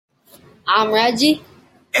I'm Redsy.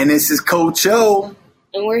 And this is Coach O.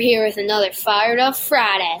 And we're here with another Fired Up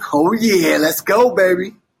Friday. Oh, yeah. Let's go,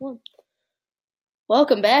 baby.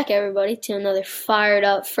 Welcome back, everybody, to another Fired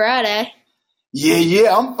Up Friday.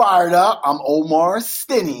 Yeah. I'm fired up. I'm Omar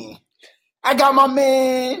Stinney. I got my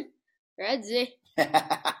man. Redsy.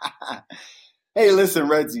 Hey, listen,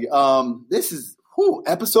 Redsy. This is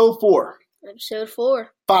episode 4. Episode 4.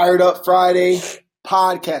 Fired Up Friday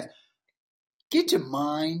podcast. Get your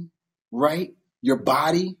mind right. Your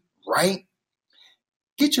body right.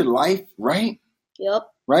 Get your life right. Yep.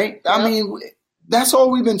 Right? Yep. I mean, that's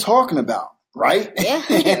all we've been talking about, right?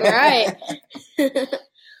 Yeah, right.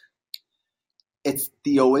 It's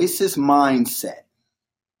the Oasis mindset.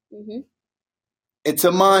 Mm-hmm. It's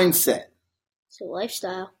a mindset. It's a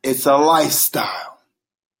lifestyle. It's a lifestyle.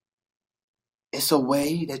 It's a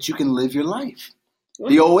way that you can live your life.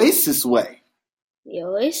 The Oasis way. The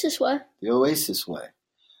Oasis way. The Oasis way.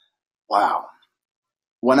 Wow.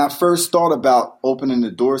 When I first thought about opening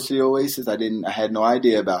the doors to the Oasis, I had no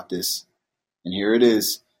idea about this. And here it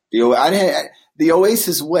is. The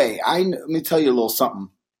Oasis way. Let me tell you a little something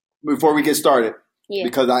before we get started. Yeah.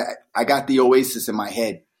 Because I got the Oasis in my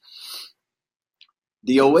head.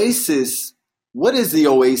 The Oasis, what is the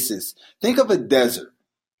Oasis? Think of a desert.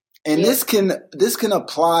 And this can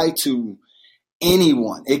apply to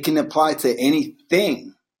anyone. It can apply to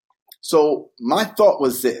anything. So my thought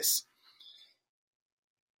was this.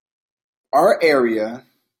 Our area,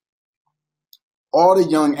 all the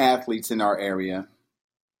young athletes in our area,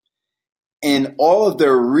 and all of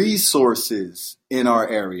their resources in our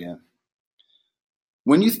area,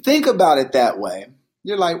 when you think about it that way,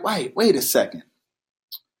 you're like, wait a second.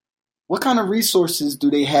 What kind of resources do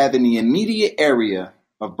they have in the immediate area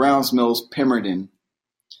of Browns Mills, Pemberton,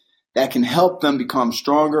 that can help them become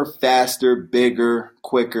stronger, faster, bigger,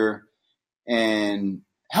 quicker, and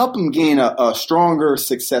help them gain a stronger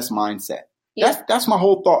success mindset? Yeah. That's my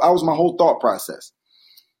whole thought. That was my whole thought process.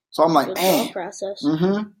 So I'm like, man,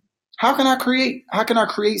 how can I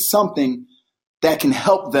create something that can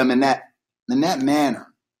help them in that manner?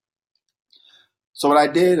 So what I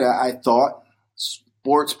did, I thought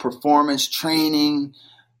sports performance training,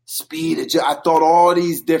 speed. I thought all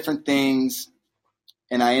these different things,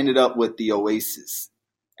 and I ended up with the Oasis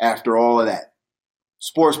after all of that.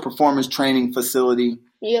 Sports performance training facility.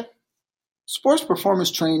 Yeah. Sports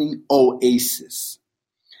performance training Oasis.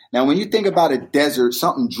 Now, when you think about a desert,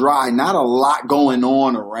 something dry, not a lot going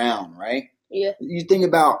on around, right? Yeah. You think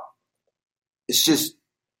about it's just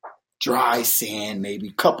dry sand, maybe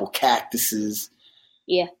a couple cactuses.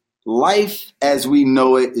 Yeah. Life as we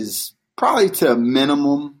know it is probably to a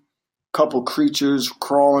minimum. Couple creatures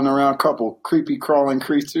crawling around, couple creepy crawling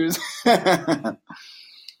creatures. But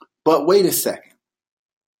wait a second.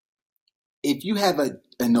 If you have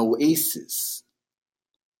an oasis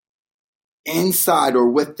inside or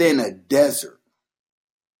within a desert,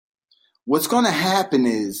 what's going to happen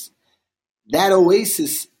is that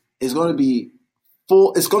oasis is going to be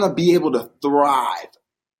full. It's going to be able to thrive,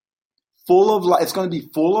 full of life. It's going to be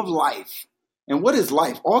full of life. And what is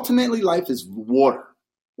life? Ultimately, life is water.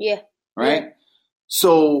 Yeah. Right? Yeah.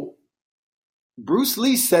 So Bruce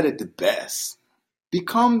Lee said it the best.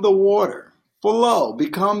 Become the water. Flow,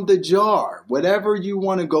 become the jar, whatever you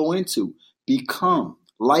want to go into, become.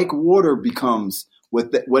 Like water becomes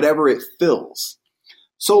whatever it fills.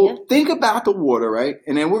 So think about the water, right?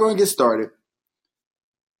 And then we're going to get started.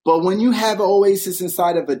 But when you have an oasis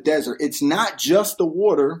inside of a desert, it's not just the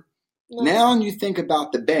water. No. Now you think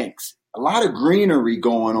about the banks. A lot of greenery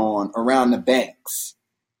going on around the banks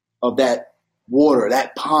of that water,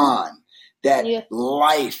 that pond, that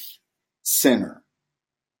life center.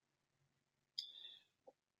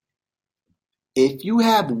 If you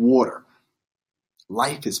have water,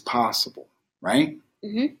 life is possible, right?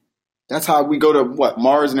 Mm-hmm. That's how we go to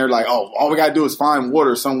Mars, and they're like, oh, all we got to do is find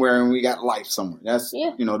water somewhere and we got life somewhere. That's,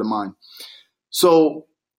 the mind. So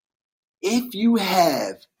if you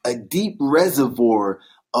have a deep reservoir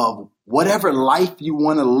of whatever life you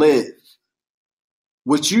want to live,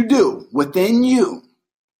 what you do within you,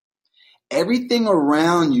 everything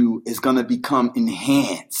around you is going to become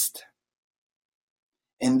enhanced.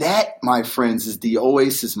 And that, my friends, is the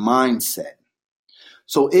Oasis mindset.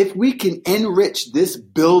 So if we can enrich this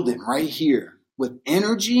building right here with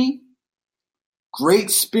energy,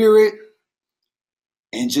 great spirit,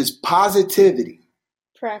 and just positivity.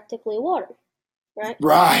 Practically water, right?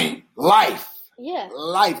 Right. Life. Yeah.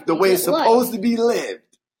 Life, the way it's supposed to be lived.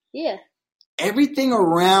 Yeah. Everything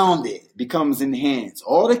around it becomes enhanced.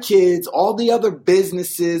 All the kids, all the other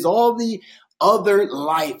businesses, all the other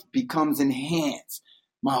life becomes enhanced.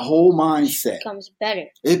 My whole mindset. Becomes better.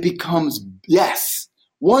 It becomes, yes,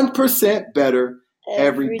 1% better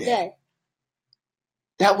every day.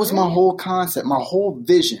 That was my whole concept, my whole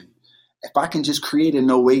vision. If I can just create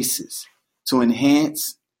an oasis to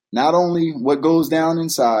enhance not only what goes down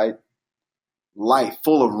inside, life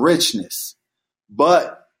full of richness,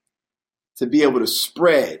 but to be able to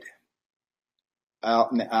spread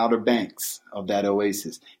out in the outer banks of that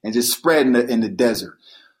oasis and just spread in the desert.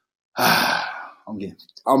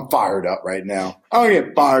 I'm fired up right now. I'm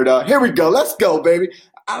getting fired up. Here we go. Let's go, baby.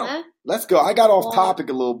 Let's go. I got off topic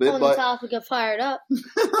a little bit, on but the topic of fired up.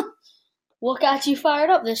 What got you fired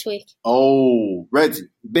up this week? Oh, Redsy,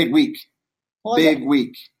 big week. Big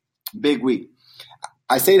week.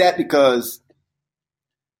 I say that because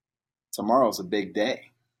tomorrow's a big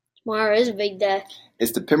day. Tomorrow is a big day.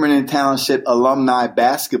 It's the Pemberton Township alumni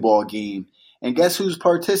basketball game. And guess who's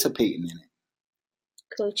participating in it?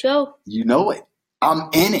 Coach O. You know it. I'm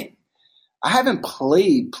in it. I haven't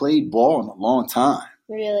played ball in a long time.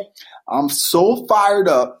 Really? I'm so fired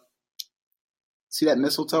up. See that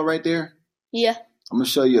mistletoe right there? Yeah. I'm going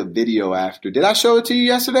to show you a video after. Did I show it to you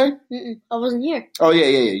yesterday? I wasn't here. Oh, yeah.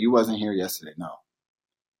 You wasn't here yesterday. No.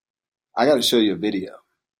 I got to show you a video.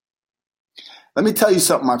 Let me tell you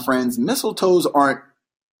something, my friends. Mistletoes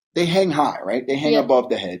they hang high, right? They hang above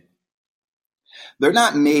the head. They're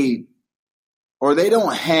not made, or they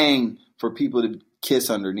don't hang for people to kiss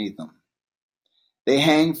underneath them. They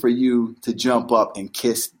hang for you to jump up and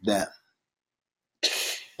kiss them.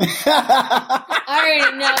 I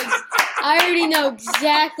already know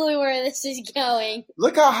exactly where this is going.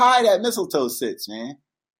 Look how high that mistletoe sits, man.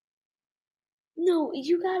 No,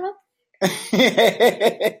 you got up.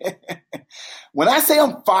 When I say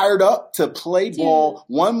I'm fired up to play ball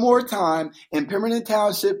one more time in Pemberton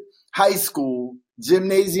Township High School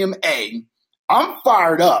Gymnasium A, I'm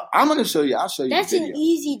fired up. I'm going to show you. I'll show you. That's an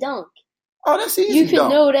easy dunk. Oh, that's easy. You can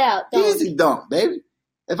no doubt dunk. Easy dunk, baby.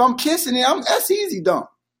 If I'm kissing it, that's easy dunk.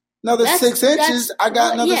 Another 6 inches. I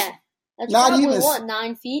got another. Yeah, that's not probably even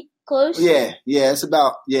 9 feet close. Yeah. That's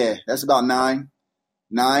about 9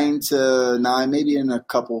 to 9, maybe in a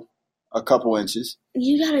couple inches.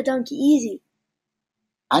 You gotta dunk easy.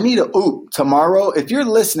 I need a oop tomorrow. If you're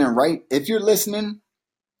listening,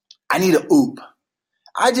 I need a oop.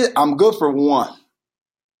 I'm good for one.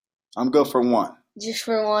 Just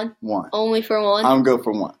for one? One. Only for one? I'm good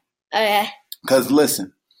for one. Okay. Because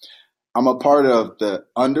listen, I'm a part of the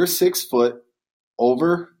under 6 foot,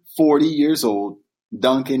 over 40 years old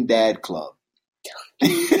Duncan Dad Club.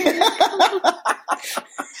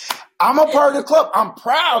 I'm a part of the club. I'm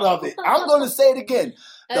proud of it. I'm going to say it again.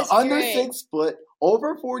 That's the under great. 6 foot,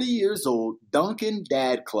 over 40 years old Duncan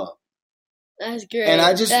Dad Club. That's great. And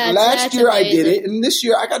last year I did it, and this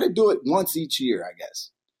year I got to do it once each year, I guess.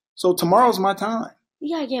 So tomorrow's my time.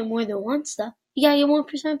 You got to get more than one stuff. You got to get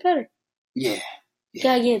 1% better. Yeah. You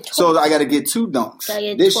got to get twice. So I got to get 2 dunks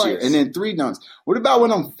this year, and then 3 dunks. What about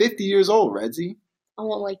when I'm 50 years old, Redsy? I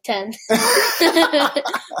want like 10.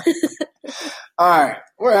 All right.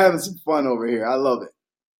 We're having some fun over here. I love it.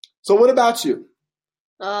 So what about you?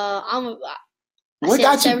 What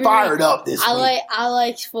got you fired up this week? I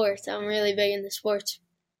like sports. I'm really big into sports.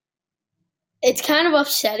 It's kind of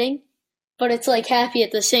upsetting, but it's like happy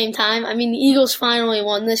at the same time. I mean, the Eagles finally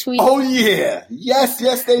won this week. Oh, yeah.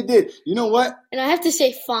 Yes, they did. You know what? And I have to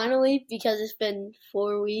say finally because it's been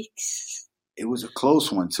 4 weeks. It was a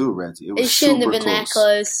close one, too, Redsy. It shouldn't have been that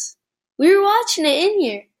close. We were watching it in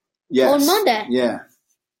here on Monday. Yeah.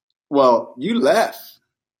 Well, you left.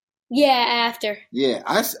 Yeah, after. Yeah,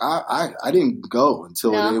 I didn't go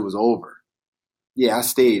until it was over. Yeah, I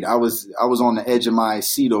stayed. I was on the edge of my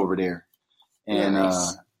seat over there, and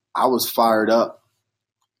nice. I was fired up.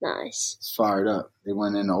 Nice. Fired up. They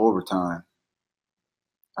went into overtime.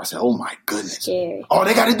 I said, "Oh my goodness!" Scary. All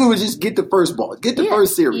they got to do is just get the first ball, get the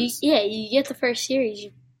first series. You get the first series.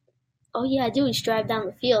 All you gotta do is drive down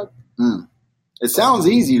the field. It sounds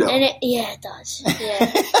easy though. And it does.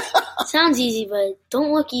 Yeah. It sounds easy, but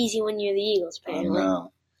don't look easy when you're the Eagles, apparently.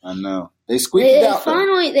 I know. They squeaked it out.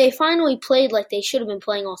 They finally played like they should have been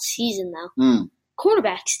playing all season now.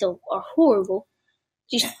 Quarterbacks still are horrible.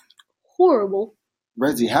 Just horrible.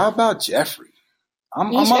 Redsy, how about Jeffrey?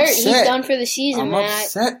 I'm hurt. upset. He's done for the season, I'm man.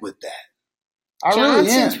 upset with that.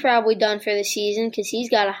 Johnson's probably done for the season because he's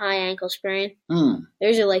got a high ankle sprain.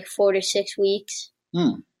 Theirs are like 4 to 6 weeks.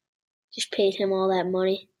 Just paid him all that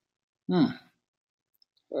money.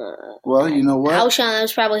 Well, you know what? Alshon, that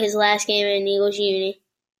was probably his last game in Eagles uni.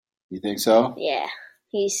 You think so? Yeah.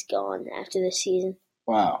 He's gone after this season.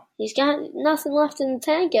 Wow. He's got nothing left in the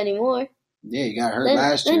tank anymore. Yeah, he got hurt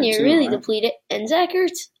last year. Then you're too, really right? depleted. And Zach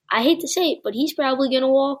Ertz, I hate to say it, but he's probably going to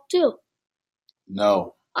walk too.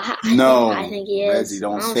 No. I think he is. Redsy,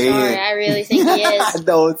 don't I'm say sorry. it. I really think he is.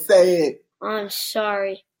 Don't say it. I'm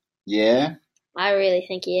sorry. Yeah? I really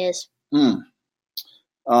think he is.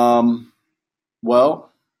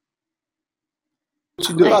 Well, what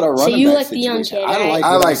you do about a running so you back like the young situation? kid, right?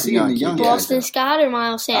 I like the young kid. Boston Scott or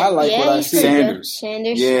Miles Sanders? I like what I see.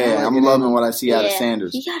 Sanders. Yeah, I'm loving what I see out of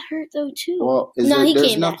Sanders. He got hurt though too. Well,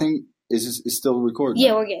 there's nothing. Is it still recording?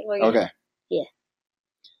 Yeah, we're good. Okay. Yeah.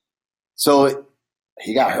 So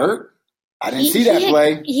he got hurt? I didn't see that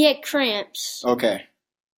play. He had cramps. Okay.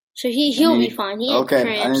 So he'll be fine. He had cramps.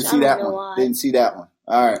 I didn't see that one. Why. Didn't see that one.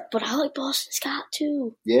 All right. But I like Boston Scott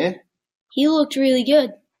too. Yeah? He looked really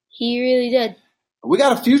good. He really did. We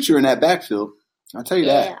got a future in that backfield. I'll tell you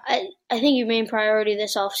that. I think your main priority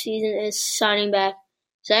this offseason is signing back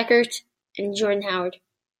Zach Ertz and Jordan Howard.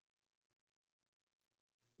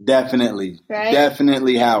 Definitely. Right?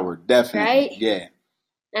 Definitely Howard. Definitely. Right? Yeah.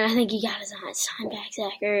 And I think you got to sign back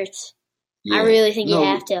Zach Ertz. Yeah. I really think you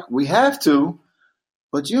have to. We have to,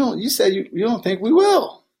 but you said you don't think we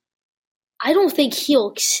will. I don't think he'll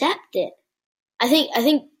accept it. I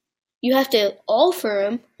think you have to offer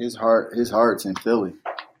him. His heart's in Philly.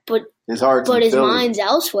 But his mind's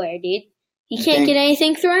elsewhere, dude. He can't get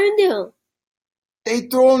anything thrown to him. They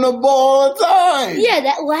throw him the ball all the time. Yeah,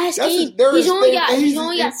 that last game, he's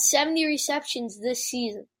only got 70 receptions this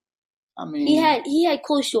season. I mean, he had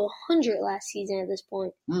close to 100 last season at this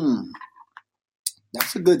point.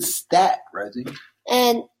 That's a good stat, Redsy.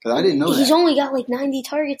 And because I didn't know he's only got like 90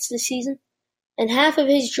 targets this season, and half of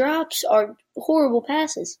his drops are horrible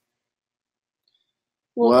passes.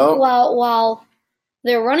 While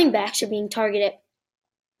their running backs are being targeted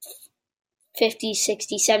 50,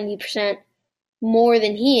 60, 70% more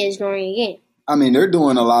than he is during a game. I mean, they're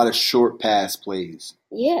doing a lot of short pass plays.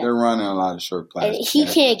 Yeah. They're running a lot of short passes. And he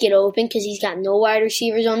can't get open because he's got no wide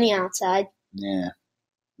receivers on the outside. Yeah.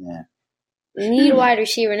 You need a wide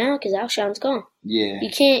receiver now because Alshon's gone. Yeah. You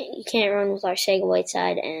can't run with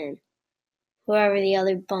Arcega-Whiteside and whoever the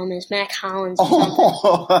other bum is, Mac Hollins or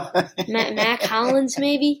something. Mac Hollins,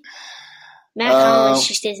 maybe? Mac Hollins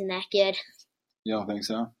just isn't that good. You don't think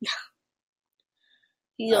so? No.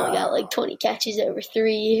 He's only got like 20 catches over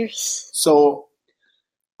 3 years. So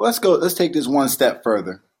let's take this one step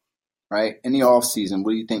further, right? In the offseason,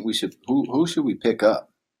 what do you think we should who should we pick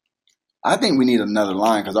up? I think we need another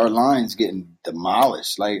line because our line's getting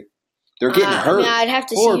demolished. Like they're getting hurt. I'd have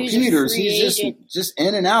to Poor see who's Peters, a free he's agent. just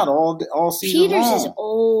in and out all season Peters long. is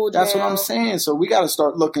old. That's now. what I'm saying. So we got to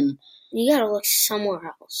start looking. You got to look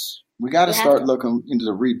somewhere else. We got to start looking into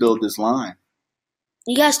the rebuild this line.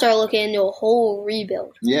 You got to start looking into a whole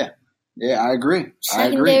rebuild. Yeah, I agree.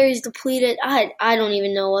 Secondary's depleted. I don't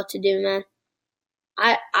even know what to do, man.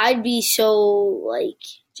 I'd be so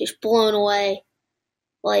just blown away.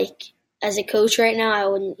 As a coach right now, I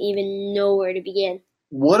wouldn't even know where to begin.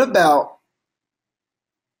 What about?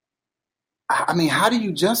 I mean, how do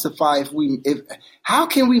you justify how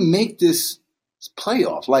can we make this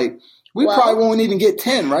playoff? We probably won't even get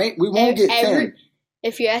 10, right? We won't get 10.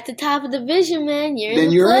 If you're at the top of the division, man, you're then in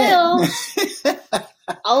the playoffs.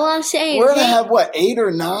 All I'm saying we're gonna have 8 or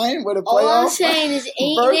 9 with a playoff. All I'm saying is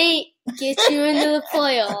 8-8 gets you into the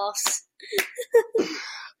playoffs.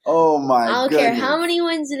 Oh my! I don't care how many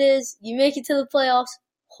wins it is. You make it to the playoffs.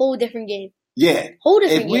 Whole different game. Yeah, whole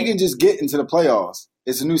different. If we can just get into the playoffs,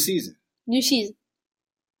 it's a new season. New season.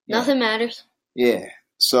 Yeah. Nothing matters. Yeah.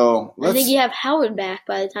 So I think you have Howard back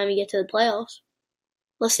by the time you get to the playoffs.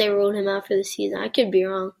 Unless they rolled him out for the season. I could be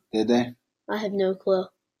wrong. Did they? I have no clue.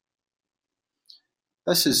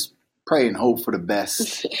 Let's just pray and hope for the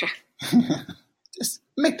best. Yeah. Just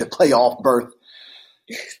make the playoff berth.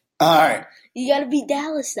 All right. You got to beat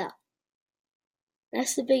Dallas, though.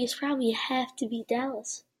 That's the biggest problem. You have to beat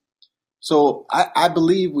Dallas. So I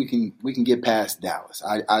believe we can get past Dallas.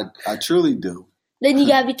 I truly do. Then you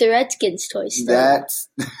got to beat the Redskins twice.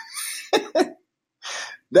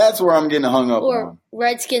 That's where I'm getting hung up on. Or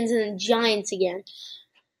Redskins and the Giants again.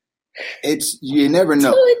 You never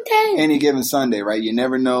know. 2-10. Any given Sunday, right? You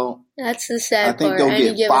never know. That's the sad part. I think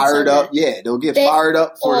they'll get fired up. Yeah, they'll get fired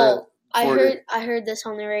up for I heard this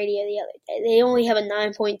on the radio the other day. They only have a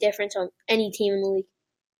 9-point difference on any team in the league.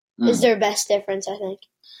 It's their best difference, I think.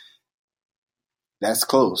 That's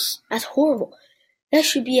close. That's horrible. That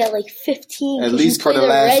should be at 15. At least for the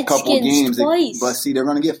last couple games. Twice. But see, they're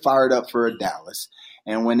going to get fired up for Dallas.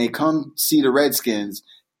 And when they come see the Redskins,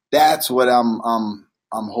 that's what I'm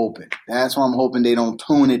hoping. That's why I'm hoping they don't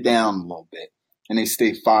tone it down a little bit and they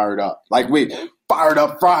stay fired up. We fired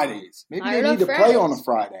up Fridays. Maybe they need to play on a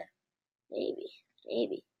Friday.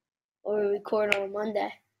 Maybe. Or we record on a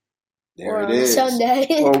Monday. There or it on is.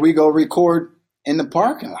 Sunday. Or we go record in the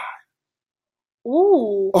parking lot.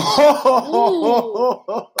 Ooh.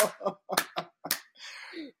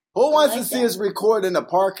 Who wants to see us record in the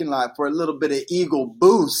parking lot for a little bit of Eagle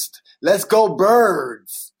boost? Let's go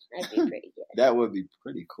Birds. That'd be pretty good. That would be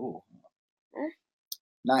pretty cool. Huh?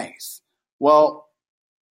 Nice. Well,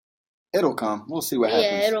 it'll come. We'll see what happens.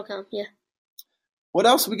 Yeah, it'll come. Yeah. What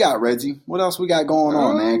else we got, Redsy? What else we got going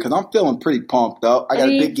on, man? Because I'm feeling pretty pumped up. I got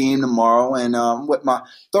a big game tomorrow, and with my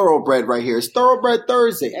Thoroughbred right here. It's Thoroughbred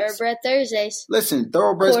Thursdays. Thoroughbred Thursdays. Listen,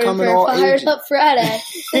 Thoroughbreds coming all ages. Fired Up Friday.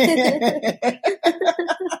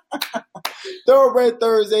 Thoroughbred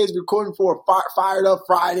Thursdays, recording for Fired Up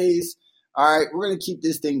Fridays. All right, we're going to keep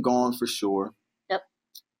this thing going for sure. Yep.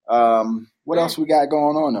 What else we got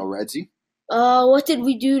going on, though, Redsy? What did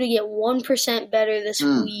we do to get 1% better this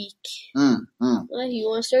week? You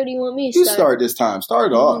want to start or do you want me to start? You start this time.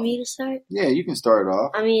 Start it off. You want me to start? Yeah, you can start it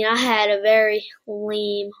off. I mean, I had a very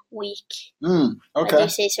lame week. Okay. I do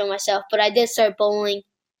say so myself, but I did start bowling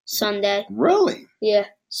Sunday. Really? Yeah.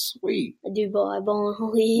 Sweet. I do bowl. I bowl in a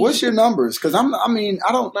league. What's your numbers? Because I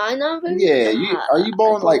don't. My numbers? Yeah. Are you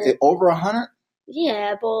bowling like over 100?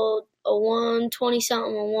 Yeah, I bowled a 120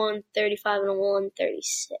 something, a 135, and a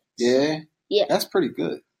 136. Yeah. Yeah. That's pretty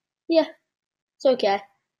good. Yeah. It's okay.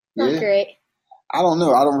 Not great. I don't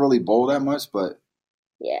know. I don't really bowl that much, but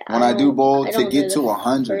when I do bowl, to get to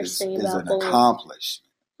 100 is an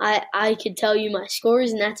accomplishment. I could tell you my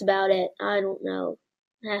scores, and that's about it. I don't know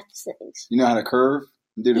half the things. You know how to curve?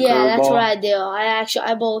 Do the curve that's ball? what I do.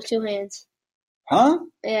 I bowl with 2 hands. Huh?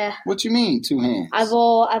 Yeah. What you mean, 2 hands?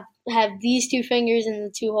 I have these 2 fingers in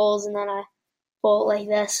the 2 holes, and then I bowl like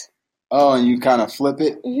this. Oh, and you kind of flip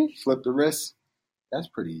it? Mm-hmm. Flip the wrist? That's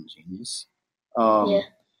pretty ingenious. Yeah.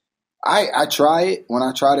 I try it. When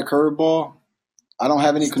I try the curveball, I don't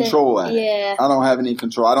have any control at it. Yeah. I don't have any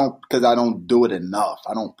control. Because I don't do it enough.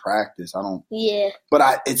 I don't practice. Yeah.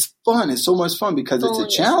 But it's fun. It's so much fun because bowling,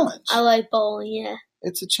 it's a challenge. I like bowling, yeah.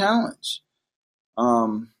 It's a challenge.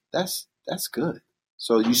 That's good.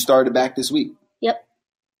 So you started back this week? Yep.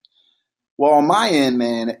 Well, on my end,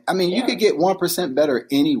 man, I mean, you could get 1% better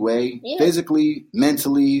anyway. Yeah. Physically,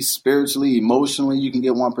 mentally, spiritually, emotionally, you can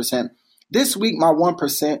get 1%. This week, my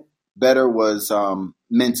 1% better was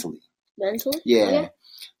mentally. Mentally? Yeah. Okay.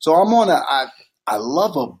 So I'm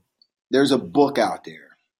on there's a book out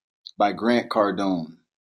there by Grant Cardone.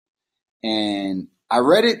 And I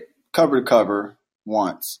read it cover to cover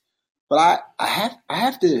once. But I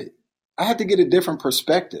have to get a different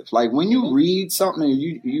perspective. Like when you read something and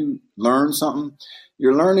you learn something,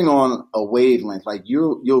 you're learning on a wavelength. Like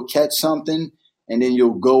you'll catch something and then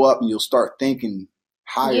you'll go up and you'll start thinking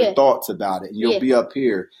higher thoughts about it. And you'll be up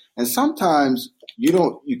here. And sometimes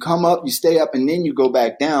you come up, you stay up, and then you go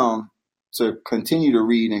back down to continue to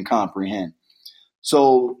read and comprehend.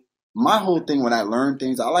 So my whole thing when I learn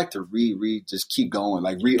things, I like to read, just keep going,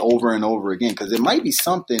 like read over and over again. Because it might be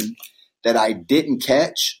something that I didn't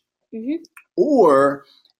catch. Mm-hmm. Or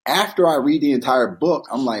after I read the entire book,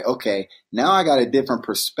 I'm like, okay, now I got a different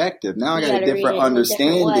perspective. Now I got a different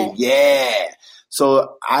understanding. Yeah.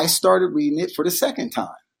 So I started reading it for the second time.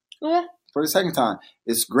 Yeah. For the second time.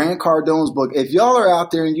 It's Grant Cardone's book. If y'all are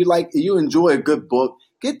out there and you enjoy a good book,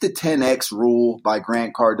 get the 10X Rule by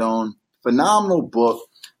Grant Cardone. Phenomenal book.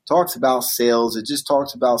 Talks about sales. It just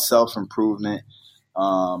talks about self-improvement.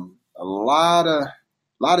 A lot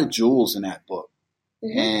of jewels in that book.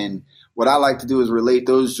 Mm-hmm. And what I like to do is relate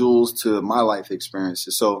those jewels to my life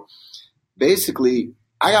experiences. So basically,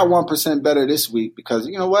 I got 1% better this week because,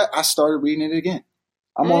 you know what? I started reading it again.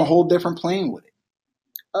 I'm on a whole different plane with it.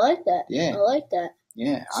 I like that. Yeah. I like that.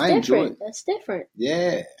 Yeah, I enjoy it. That's different.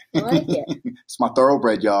 Yeah. I like it. It's my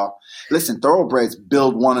thoroughbred, y'all. Listen, thoroughbreds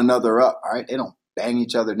build one another up, all right? They don't bang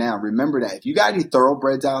each other down. Remember that. If you got any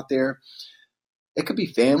thoroughbreds out there, it could be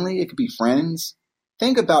family, it could be friends.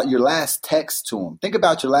 Think about your last text to them. Think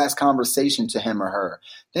about your last conversation to him or her.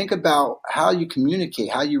 Think about how you communicate,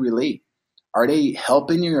 how you relate. Are they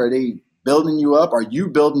helping you? Are they building you up? Are you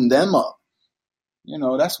building them up? You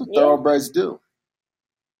know, that's what thoroughbreds do.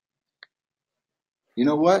 You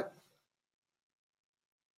know what?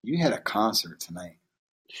 You had a concert tonight.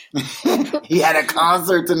 He had a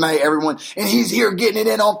concert tonight, everyone. And he's here getting it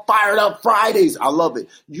in on Fired Up Fridays. I love it.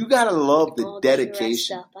 You got to love the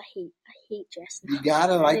dedication. I hate dressing up. You got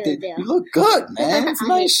to like it. You look good, man. It's a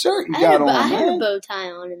nice shirt you got on, man. I had a bow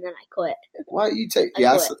tie on and then I quit. Why you take?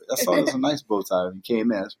 I saw this a nice bow tie when you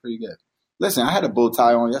came in. That's pretty good. Listen, I had a bow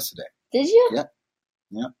tie on yesterday. Did you? Yep.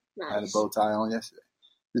 Nice. I had a bow tie on yesterday.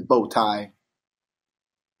 It's bow tie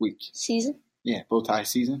week. Season? Yeah, bow tie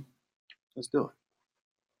season. Let's do it.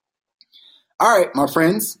 All right, my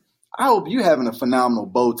friends. I hope you're having a phenomenal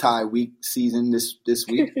bow tie week season this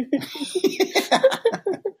week.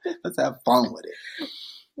 Let's have fun with it.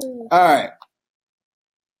 All right.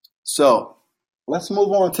 So let's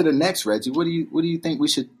move on to the next, Redsy. What do you think we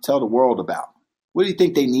should tell the world about? What do you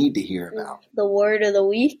think they need to hear about? The word of the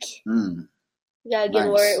week. We got a good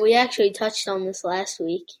word. We actually touched on this last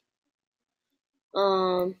week.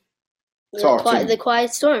 The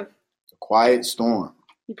quiet storm. The quiet storm.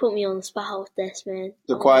 You put me on the spot with this, man.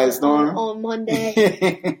 The quiet storm? On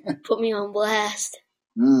Monday. Put me on blast.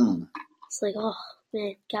 It's like, oh,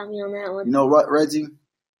 man, got me on that one. You know what, Redsy?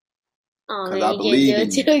 Oh, man, I believe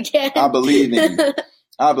in you. Again. I believe in you.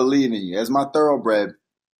 I believe in you. As my thoroughbred,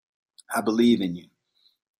 I believe in you.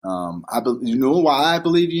 You know why I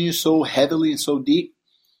believe in you so heavily and so deep?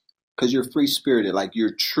 Because you're free-spirited. Like,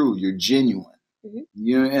 you're true. You're genuine. Mm-hmm.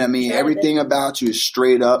 You know what I mean? Sure, everything about you is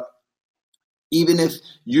straight up. Even if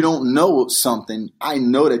you don't know something, I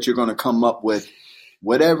know that you're going to come up with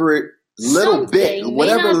whatever little bit,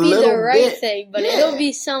 whatever little bit. May not be the right thing, but it'll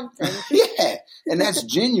be something. Yeah, and that's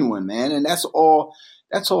genuine, man. And that's all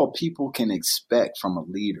people can expect from a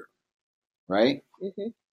leader, right?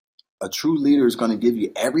 Mm-hmm. A true leader is going to give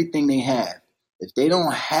you everything they have. If they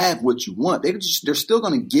don't have what you want, they're still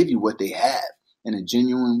going to give you what they have in a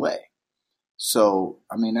genuine way. So,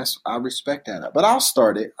 I mean, I respect that. But I'll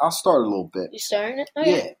start it. I'll start a little bit. You starting it?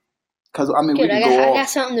 Okay. Yeah. Because, I mean, good. I got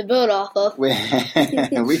something to build off of. We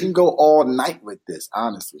can go all night with this,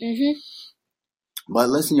 honestly. Mm-hmm. But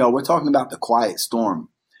listen, y'all, we're talking about the quiet storm.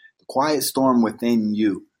 The quiet storm within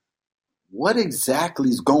you. What exactly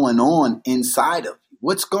is going on inside of you?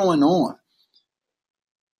 What's going on?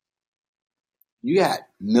 You got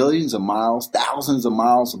millions of miles, thousands of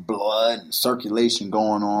miles of blood and circulation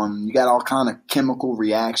going on. You got all kind of chemical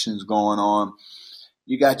reactions going on.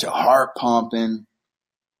 You got your heart pumping,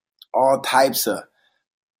 all types of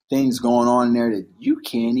things going on in there that you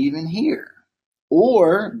can't even hear.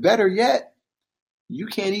 Or better yet, you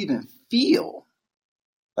can't even feel.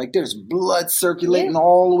 Like there's blood circulating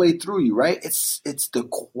all the way through you, right? It's the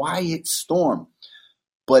quiet storm.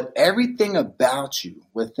 But everything about you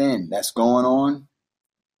within that's going on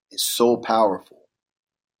is so powerful.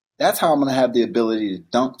 That's how I'm going to have the ability to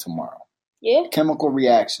dunk tomorrow. Yeah. Chemical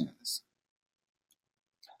reactions.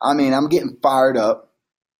 I mean, I'm getting fired up.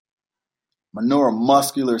 My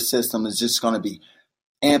neuromuscular system is just going to be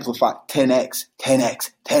amplified 10x,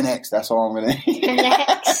 10x, 10x. That's all I'm going to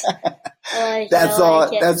 10x. That's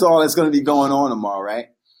all that's going to be going on tomorrow, right?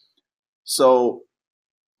 So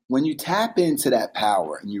when you tap into that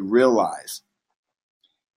power and you realize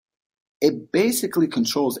it basically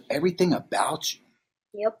controls everything about you.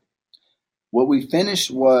 Yep. What we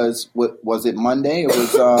finished was it Monday? It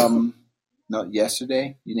was no,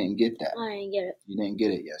 yesterday. You didn't get that. I didn't get it. You didn't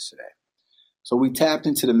get it yesterday. So we tapped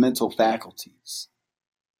into the mental faculties.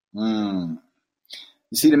 You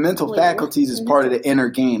see, the mental faculties is part of the inner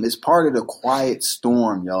game. It's part of the quiet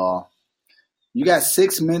storm, y'all. You got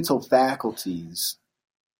 6 mental faculties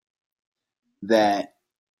that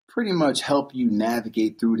pretty much help you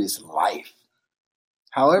navigate through this life.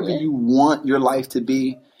 However you want your life to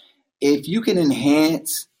be, if you can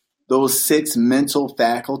enhance those 6 mental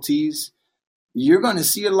faculties, you're going to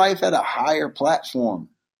see your life at a higher platform.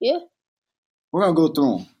 Yeah. We're going to go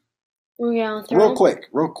through them. We're going through Real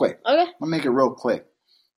quick. Okay. I'll make it real quick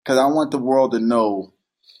because I want the world to know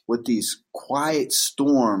what these quiet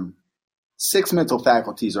storm 6 mental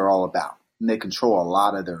faculties are all about. And they control a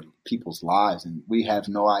lot of their people's lives, and we have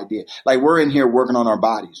no idea. Like, we're in here working on our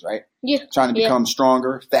bodies, right? Yeah. Trying to become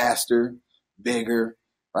stronger, faster, bigger,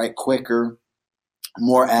 right? Quicker,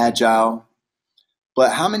 more agile.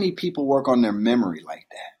 But how many people work on their memory like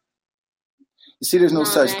that? You see, there's no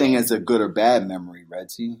such thing as a good or bad memory,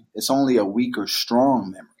 Redsy. It's only a weak or strong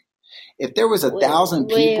memory. If there was 1,000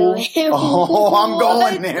 people, I'm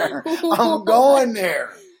going there. I'm going there.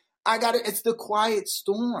 I got it. It's the quiet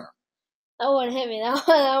storm. That one hit me.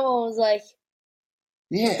 That one was like,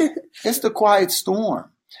 yeah, it's the quiet storm.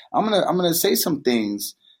 I'm gonna say some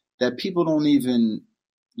things that people don't even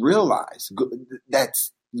realize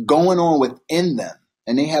that's going on within them,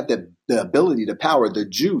 and they have the ability, the power, the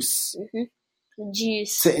juice,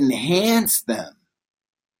 to enhance them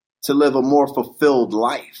to live a more fulfilled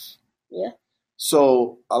life. Yeah.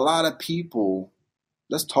 So a lot of people,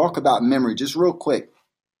 let's talk about memory just real quick.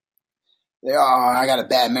 I got a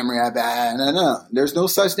bad memory. No. There's no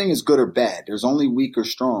such thing as good or bad. There's only weak or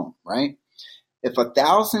strong, right? If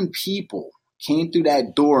 1,000 people came through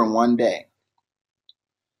that door in one day,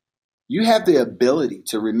 you have the ability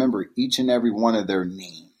to remember each and every one of their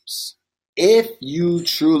names if you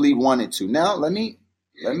truly wanted to. Now, let me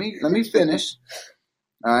finish.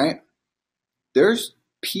 All right. There's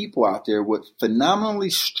people out there with phenomenally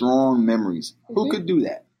strong memories. Who could do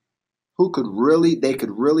that? They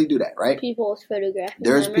could really do that, right? People with photographic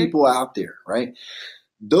There's memory. people out there, right?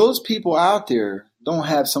 Those people out there don't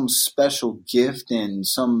have some special gift and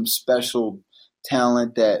some special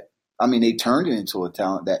talent they turned it into a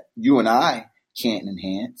talent that you and I can't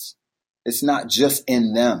enhance. It's not just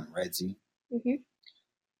in them, Redsy. Mm-hmm.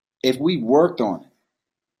 If we worked on it,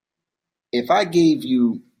 if I gave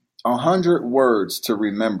you 100 words to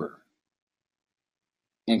remember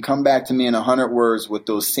and come back to me in 100 words with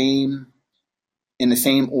in the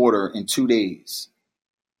same order in 2 days,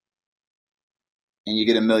 and you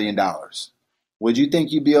get $1 million, would you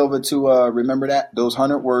think you'd be able to remember those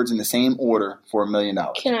 100 words in the same order for $1 million?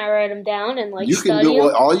 Can I write them down and you study can do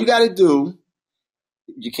them? all you got to do.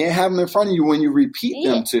 You can't have them in front of you when you repeat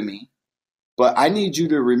them to me, but I need you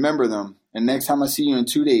to remember them. And next time I see you in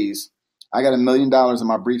 2 days, I got $1 million in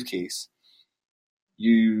my briefcase.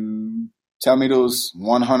 You tell me those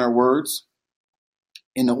 100 words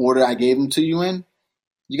in the order I gave them to you in.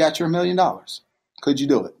 You got your $1 million. Could you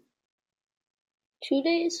do it? 2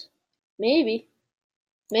 days? Maybe.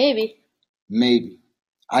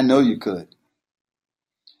 I know you could.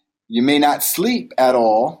 You may not sleep at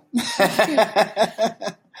all.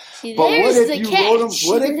 See, but what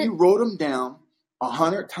if you wrote them down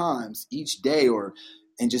 100 times each day,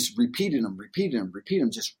 and just repeated them?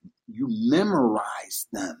 Just you memorize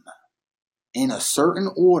them in a certain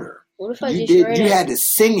order. What if you had to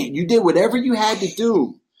sing it. You did whatever you had to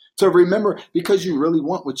do to remember because you really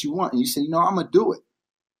want what you want, and you say, I'm gonna do it.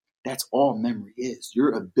 That's all memory is.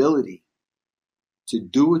 Your ability to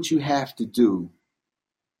do what you have to do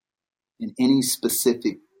in any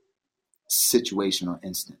specific situation or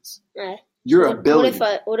instance. Right. Your ability.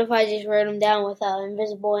 What if I just wrote them down with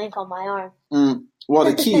invisible ink on my arm? Well,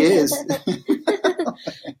 the key is.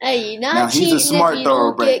 Hey, you're not now, cheating he's a smart if you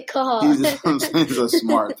thoroughbred. don't get caught. He's a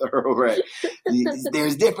smart thoroughbred.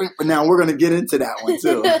 There's different. But now we're going to get into that one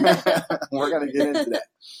too. We're going to get into that.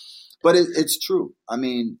 But it's true. I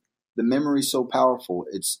mean, the memory is so powerful.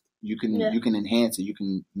 You can enhance it. You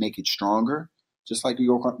can make it stronger, just like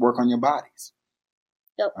you work on your bodies.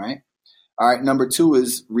 Yep. All right. Number 2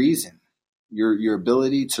 is reason. Your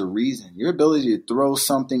ability to reason. Your ability to throw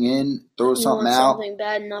something in, throw something out. Something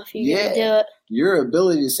bad enough, you can do it. Your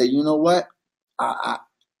ability to say, you know what,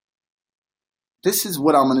 this is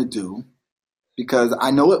what I'm going to do because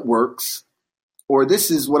I know it works, or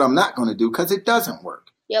this is what I'm not going to do because it doesn't work.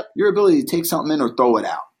 Yep. Your ability to take something in or throw it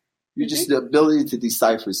out. You're just the ability to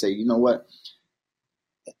decipher, say, you know what?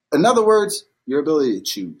 In other words, your ability to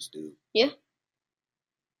choose, dude. Yeah.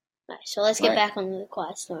 All right, so let's get back on the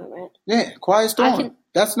Quiet Storm, right? Yeah, Quiet Storm.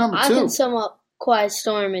 That's number 2. I can sum up Quiet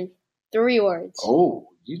Storm in 3 words. Oh,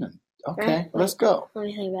 you done. Okay, right? Let's go. Let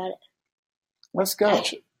me think about it. Let's go.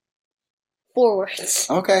 Action. 4 words.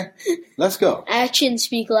 Okay, let's go. Actions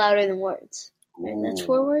speak louder than words. Right, that's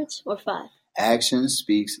 4 words or 5? Action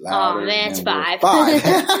speaks louder. Oh man, it's 5. 5.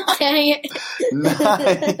 Dang it!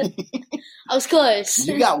 Nice. I was close.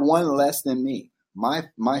 You got 1 less than me.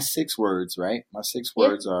 My 6 words, right? My 6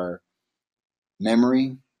 words are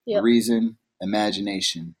memory, reason,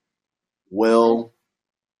 imagination, will,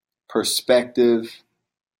 perspective,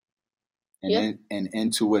 and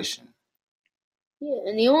intuition. Yeah,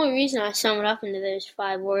 and the only reason I sum it up into those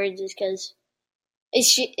 5 words is because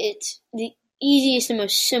it's the easiest and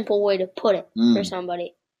most simple way to put it for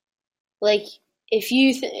somebody. Like if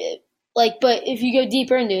you but if you go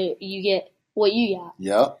deeper into it, you get what you got.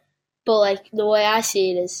 Yep. But like the way I see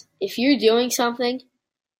it is, if you're doing something,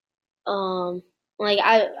 like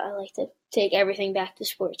I like to take everything back to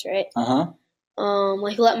sports, right?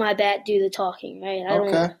 Like let my bat do the talking, right? I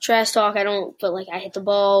don't trash talk. I don't, but like I hit the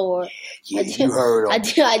ball or you heard him. I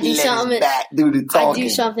do something. Bat do the talking. I do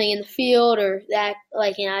something in the field or that,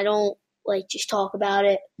 and I don't just talk about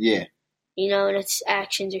it. Yeah. And its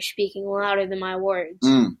actions are speaking louder than my words.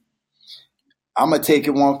 I'm gonna take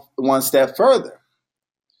it one step further.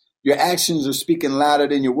 Your actions are speaking louder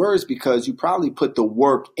than your words because you probably put the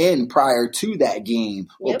work in prior to that game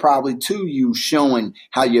or probably to you showing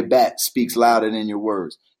how your bat speaks louder than your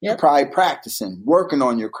words. You're probably practicing, working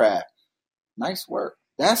on your craft. Nice work.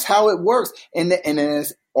 That's how it works. And then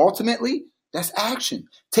ultimately, that's action.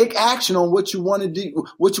 Take action on what you want to do,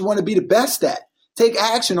 what you want to be the best at. Take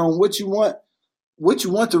action on what you want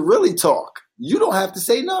to really talk. You don't have to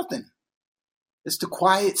say nothing. It's the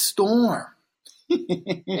quiet storm.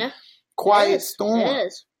 Quiet storm. It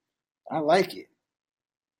is. I like it.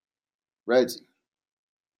 Redsy.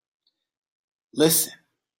 Listen.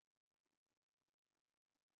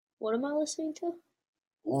 What am I listening to?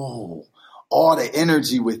 Ooh, all the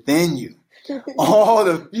energy within you. All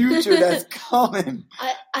the future that's coming.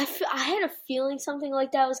 I had a feeling something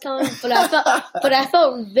like that was coming, but I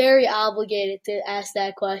felt very obligated to ask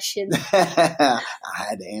that question. I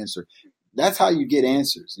had to answer. That's how you get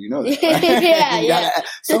answers. You know that,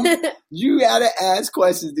 right? You gotta ask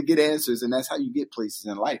questions to get answers, and that's how you get places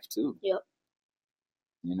in life too. Yep.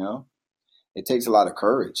 You know, it takes a lot of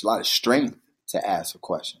courage, a lot of strength to ask a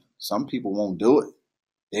question. Some people won't do it.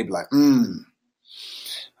 They be like,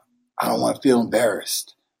 I don't want to feel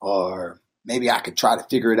embarrassed, or maybe I could try to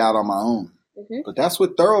figure it out on my own. Mm-hmm. But that's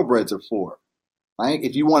what thoroughbreds are for, right?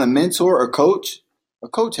 If you want a mentor or coach, a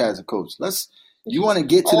coach has a coach. You want to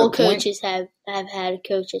get to the point. All coaches have had a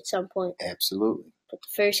coach at some point. Absolutely. But the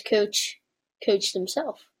first coach coached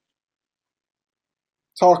himself.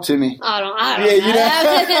 Talk to me. I don't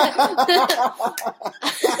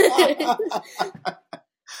know.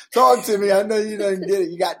 Talk to me. I know you didn't get it.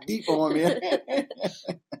 You got deep on me.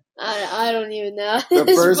 I don't even know. The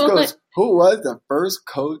first coach. Who was the first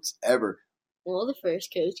coach ever? Well, the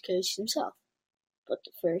first coach coached himself. But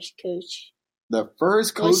the first coach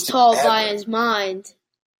was taught by his mind.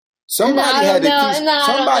 Somebody had to teach. Somebody,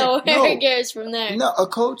 I don't know where it goes from there. No, a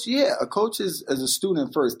coach is as a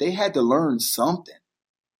student first. They had to learn something.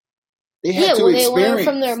 They had to experience. They learned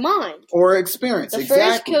from their mind. Or experience, The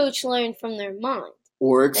first coach learned from their mind.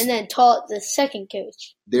 And then taught the second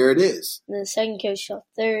coach. There it is. And then the second coach taught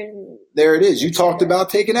third. There it is. You talked about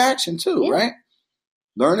taking action too, right?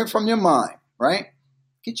 Learn it from your mind, right?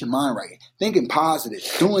 Get your mind right. Thinking positive.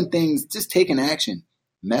 Doing things. Just taking action.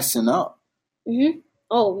 Messing up. Mm-hmm.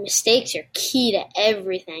 Oh, mistakes are key to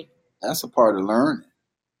everything. That's a part of learning.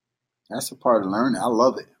 I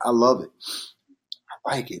love it. I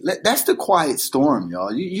like it. That's the quiet storm,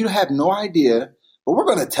 y'all. You have no idea, but we're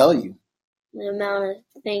going to tell you. The amount of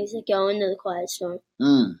things that go into the quiet storm.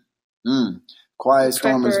 Quiet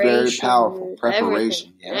storm is very powerful.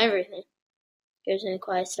 Preparation. Everything goes in a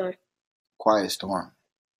quiet storm. Quiet storm.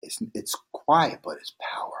 It's quiet, but it's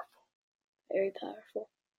powerful. Very powerful.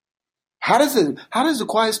 How does the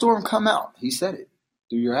quiet storm come out? He said it.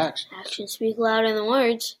 Through your actions. Actions speak louder than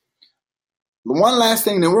words. One last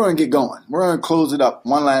thing, then we're going to get going. We're going to close it up.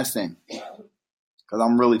 One last thing. Because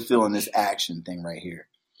I'm really feeling this action thing right here.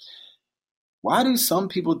 Why do some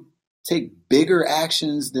people take bigger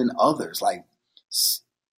actions than others? Like,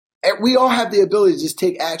 we all have the ability to just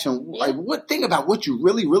take action. Yeah. Like, think about what you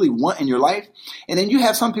really, really want in your life. And then you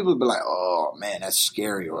have some people be like, oh, man, that's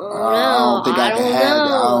scary. Or, I don't think I can have that.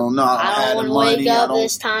 I don't know. I don't want to wake up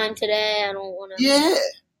this time today. I don't want to. Yeah.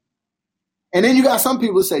 And then you got some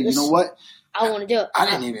people say, you know what? I want to do it. I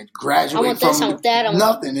didn't even graduate from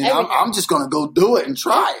nothing. And I'm just going to go do it and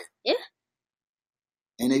try it. Yeah.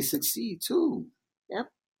 And they succeed too.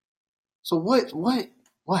 Yep. So what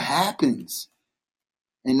happens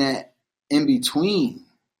in that in between?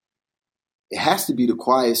 It has to be the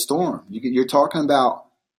quiet storm. You're talking about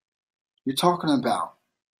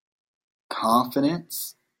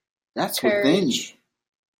confidence. That's courage. Within you.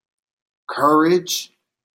 Courage.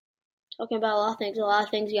 Talking about a lot of things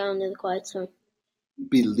go into the quiet storm.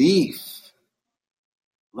 Belief.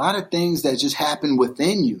 A lot of things that just happen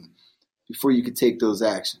within you before you could take those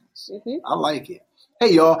actions. Mm-hmm. I like it.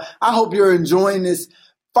 Hey, y'all. I hope you're enjoying this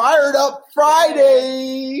Fired Up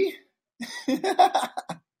Friday.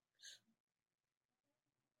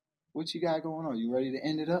 What you got going on? You ready to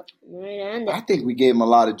end it up? I'm ready to end it. I think we gave him a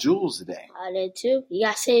lot of jewels today. I did too. You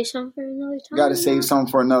got to save something for another time. You got to save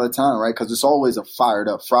something for another time, right? Because it's always a Fired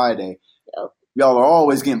Up Friday. Yep. Y'all are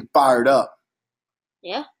always getting fired up.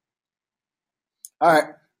 Yeah. All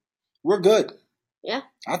right. We're good. Yeah.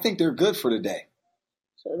 I think they're good for today.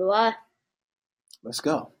 So do I. Let's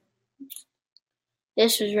go.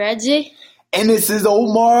 This was Redsy. And this is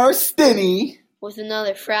Omar Stinney. With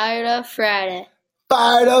another Fired Up Friday.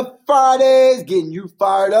 Fired Up Fridays. Getting you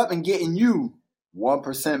fired up and getting you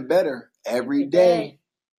 1% better every day.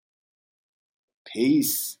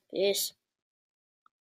 Peace. Peace.